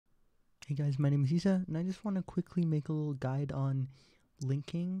Hey guys, my name is Isa, and I just want to quickly make a little guide on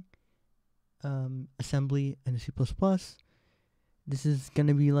linking assembly and C++. This is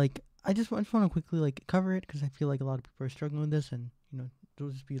gonna be like I just want to quickly like cover it because I feel like a lot of people are struggling with this, and it'll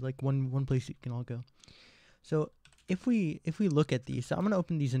just be like one place you can all go. So if we look at these, so I'm gonna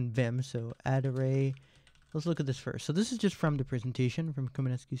open these in Vim. So add array. Let's look at this first. So this is just from the presentation, from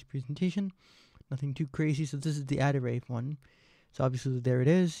Kumanetsky's presentation. Nothing too crazy. So this is the add array one. So obviously there it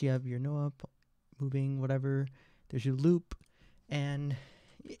is. You have your no up, moving, whatever. There's your loop, and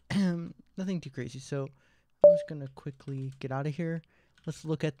nothing too crazy. So I'm just gonna quickly get out of here. Let's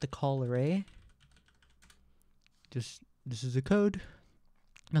look at the call array. This is the code.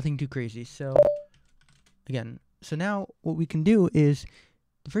 Nothing too crazy. So again, so now what we can do is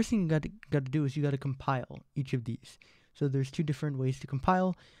the first thing you got to do is you got to compile each of these. So there's two different ways to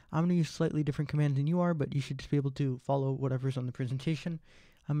compile. I'm going to use slightly different commands than you are, but you should just be able to follow whatever's on the presentation.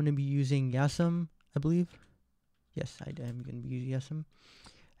 I'm going to be using YASM, I believe. Yes, I am going to be using YASM.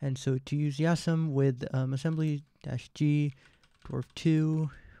 And so to use YASM with assembly-g dwarf 2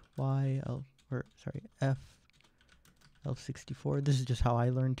 f L64. This is just how I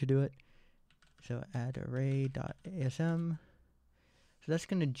learned to do it. So add array.asm. So that's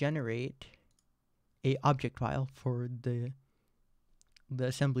going to generate a object file for the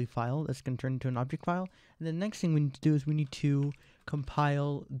assembly file. That's going to turn into an object file. And the next thing we need to do is we need to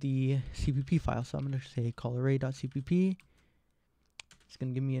compile the CPP file. So I'm going to say call array.cpp. It's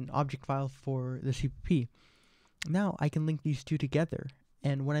going to give me an object file for the CPP. Now I can link these two together.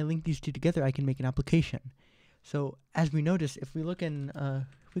 And when I link these two together, I can make an application. So as we notice, if we look in,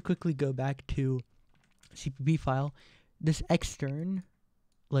 if we quickly go back to CPP file, this extern,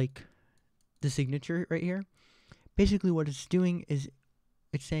 like the signature right here, basically what it's doing is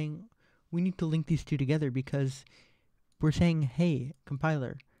it's saying we need to link these two together because we're saying, hey,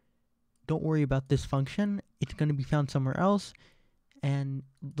 compiler, don't worry about this function. It's going to be found somewhere else. And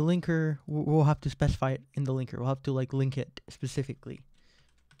the linker, we'll have to specify it in the linker. We'll have to like link it specifically.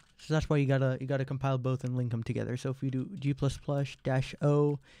 So that's why you gotta compile both and link them together. So if we do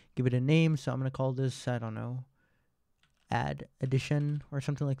g++-o, give it a name. So I'm gonna call this, I don't know, add addition or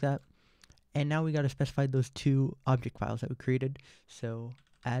something like that. And now we gotta specify those two object files that we created. So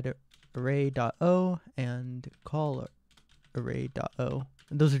add array.o and call array.o.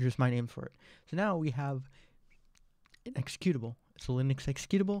 And those are just my names for it. So now we have an executable. It's a Linux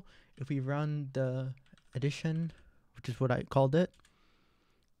executable. If we run the addition, which is what I called it.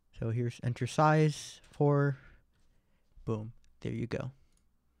 So here's enter size 4. Boom. There you go.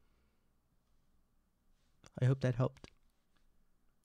 I hope that helped.